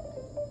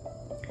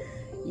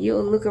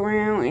you'll look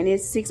around and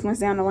it's 6 months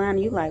down the line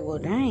and you're like, well,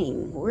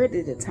 dang, where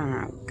did the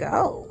time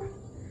go?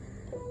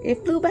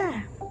 It flew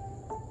by.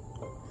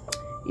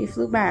 It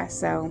flew by.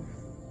 So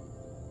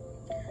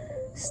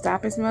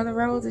stop and smell the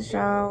roses,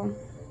 y'all.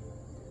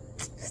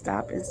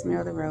 Stop and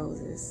smell the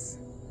roses.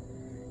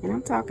 And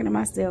I'm talking to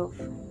myself.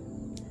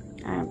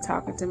 I am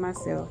talking to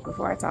myself.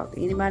 Before I talk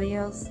to anybody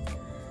else,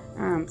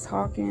 I'm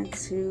talking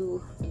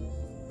to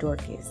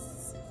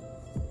Dorcas.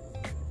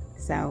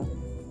 So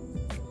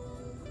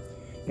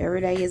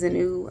every day is a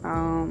new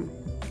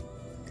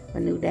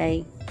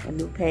day, a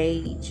new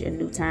page, a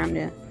new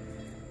time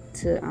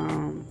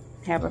to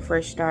have a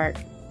fresh start.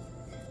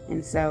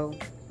 And so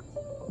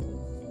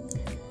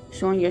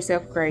showing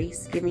yourself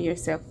grace, giving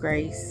yourself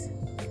grace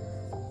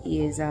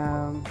is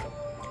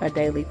a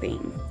daily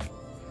thing.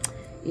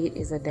 It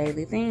is a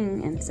daily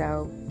thing. And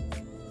so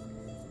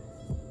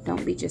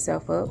don't beat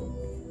yourself up.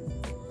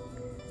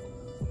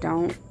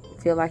 Don't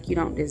feel like you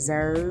don't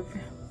deserve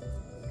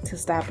to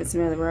stop and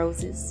smell the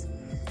roses.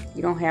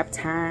 You don't have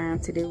time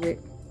to do it.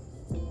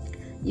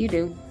 You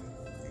do.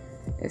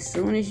 As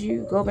soon as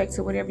you go back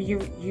to whatever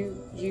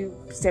you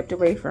stepped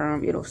away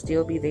from, it'll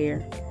still be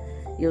there.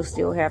 You'll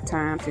still have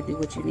time to do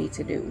what you need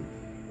to do.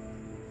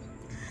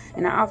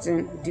 And I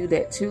often do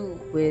that too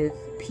with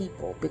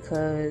people,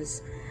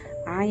 because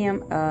I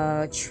am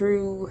a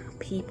true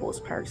people's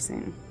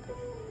person.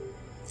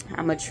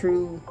 I'm a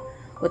true,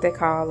 what they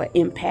call an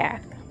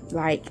empath.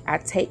 Like, I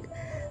take,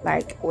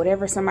 like,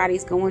 whatever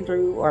somebody's going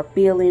through or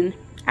feeling,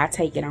 I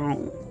take it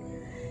on.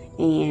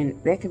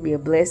 And that can be a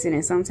blessing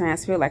and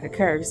sometimes feel like a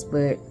curse,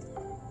 but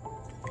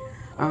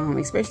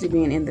especially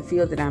being in the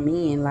field that I'm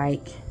in,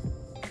 like,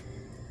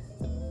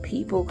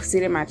 people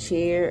sit in my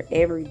chair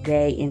every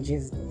day and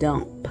just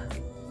dump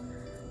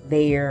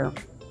their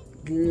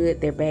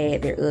good, their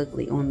bad, their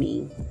ugly on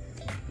me.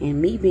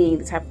 And me being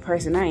the type of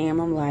person I am,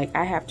 I'm like,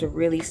 I have to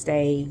really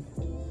stay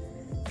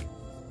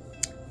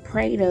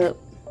prayed up.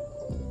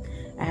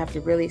 I have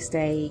to really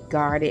stay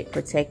guarded,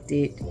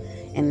 protected,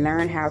 and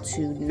learn how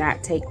to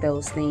not take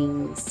those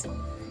things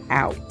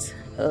out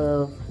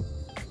of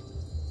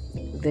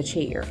the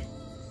chair,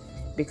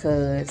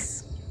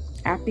 because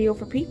I feel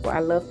for people. I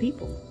love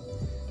people.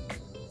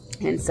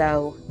 And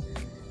so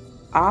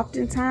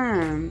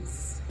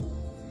oftentimes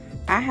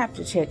I have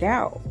to check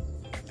out.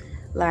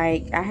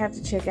 Like, I have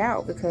to check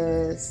out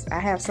because I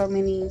have so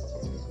many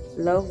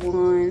loved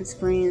ones,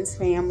 friends,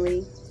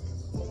 family,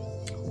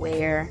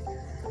 where,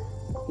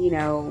 you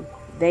know,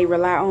 they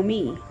rely on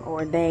me,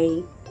 or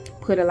they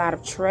put a lot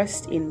of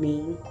trust in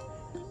me,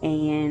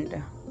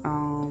 and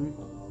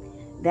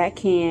that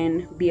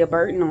can be a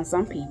burden on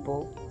some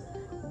people.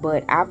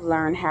 But I've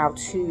learned how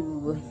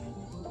to,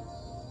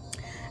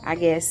 I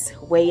guess,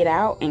 weigh it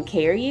out and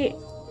carry it.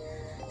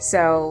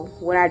 So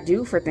what I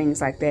do for things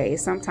like that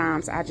is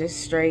sometimes I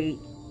just straight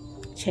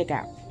check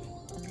out.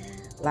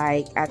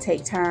 Like, I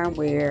take time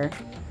where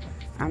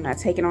I'm not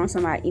taking on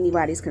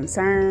anybody's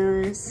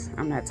concerns.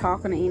 I'm not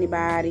talking to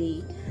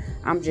anybody.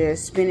 I'm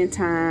just spending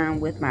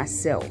time with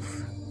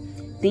myself,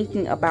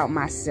 thinking about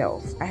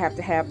myself. I have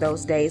to have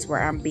those days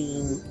where I'm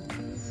being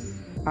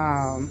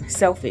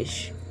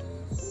selfish,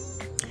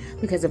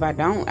 because if I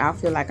don't, I'll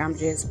feel like I'm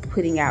just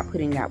putting out,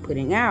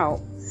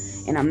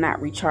 and I'm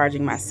not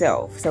recharging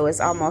myself. So it's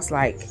almost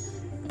like,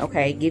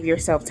 okay, give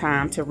yourself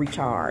time to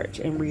recharge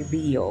and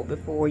reveal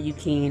before you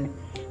can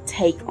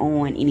take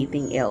on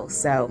anything else.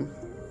 So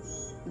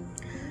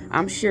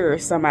I'm sure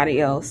somebody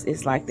else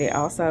is like that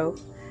also.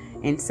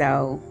 And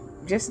so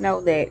just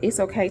know that it's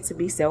okay to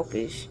be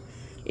selfish.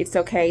 It's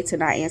okay to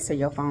not answer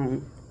your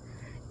phone.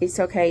 It's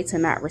okay to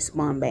not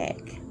respond back.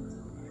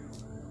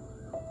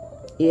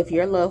 If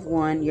your loved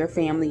one, your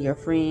family, your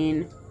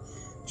friend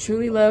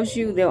truly loves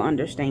you, they'll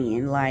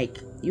understand. Like,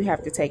 you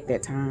have to take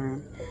that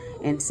time.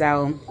 And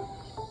so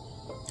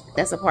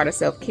that's a part of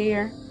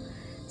self-care.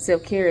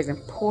 Self-care is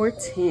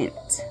important.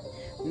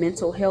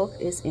 Mental health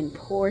is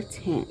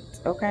important.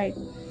 Okay?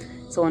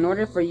 So in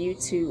order for you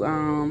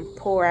to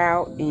pour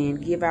out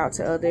and give out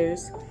to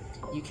others,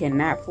 you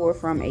cannot pour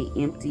from an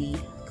empty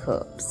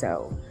cup.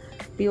 So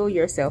fill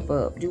yourself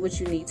up. Do what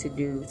you need to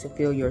do to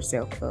fill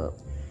yourself up.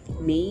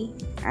 Me,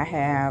 I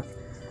have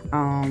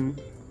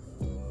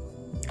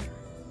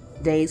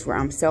days where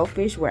I'm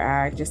selfish, where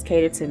I just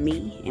cater to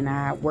me and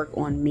I work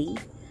on me,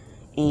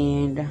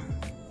 and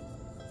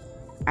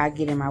I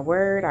get in my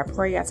word, I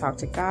pray, I talk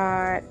to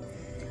God.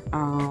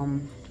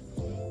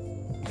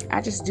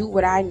 I just do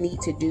what I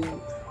need to do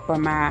for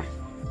my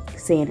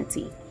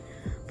sanity,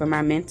 for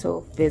my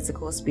mental,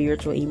 physical,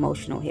 spiritual,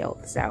 emotional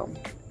health. So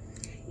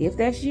if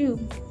that's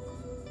you,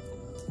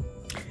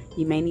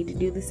 you may need to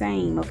do the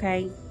same.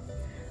 Okay.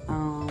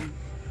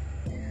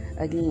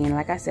 Again,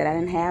 like I said, I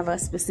didn't have a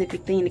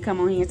specific thing to come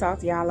on here and talk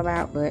to y'all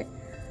about, but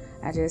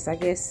I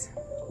guess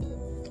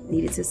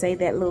needed to say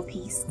that little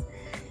piece,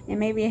 and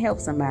maybe it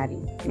helps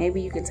somebody.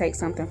 Maybe you can take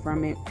something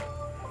from it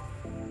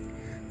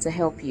to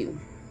help you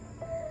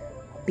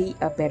be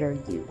a better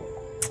you,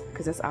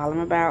 because that's all I'm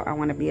about. I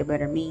want to be a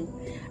better me.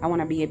 I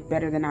want to be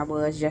better than I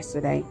was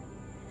yesterday.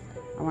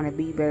 I want to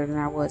be better than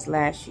I was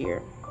last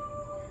year.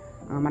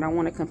 I don't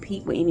want to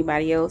compete with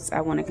anybody else. I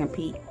want to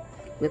compete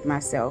with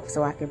myself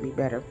so I can be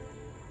better.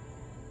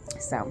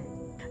 So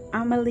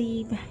I'm gonna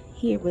leave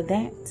here with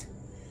that.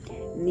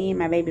 Me and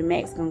my baby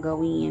Max gonna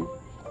go in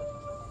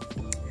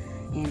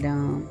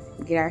and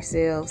get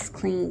ourselves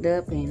cleaned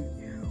up and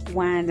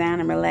wind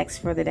down and relax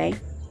for the day,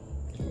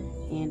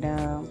 and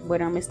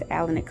wait on Mr.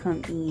 Allen to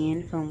come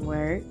in from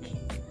work.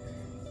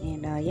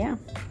 And yeah,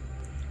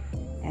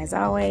 as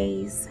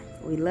always,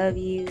 we love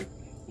you,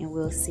 and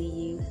we'll see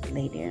you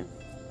later.